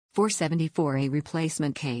474A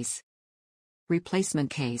replacement case. Replacement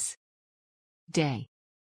case. Day.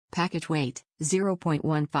 Package weight,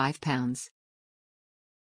 0.15 pounds.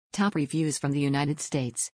 Top reviews from the United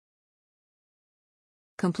States.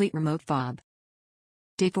 Complete remote fob.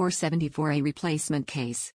 Day 474A replacement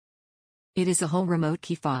case. It is a whole remote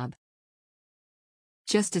key fob.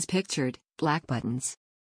 Just as pictured, black buttons.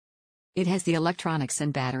 It has the electronics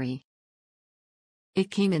and battery.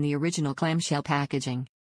 It came in the original clamshell packaging.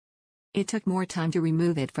 It took more time to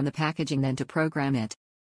remove it from the packaging than to program it.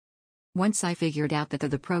 Once I figured out that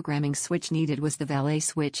the programming switch needed was the Valet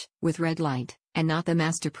switch, with red light, and not the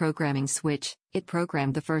master programming switch, it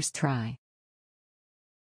programmed the first try.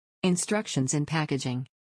 Instructions in packaging.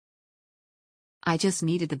 I just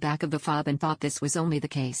needed the back of the fob and thought this was only the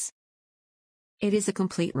case. It is a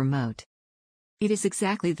complete remote. It is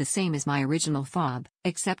exactly the same as my original fob,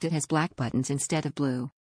 except it has black buttons instead of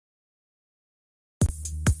blue.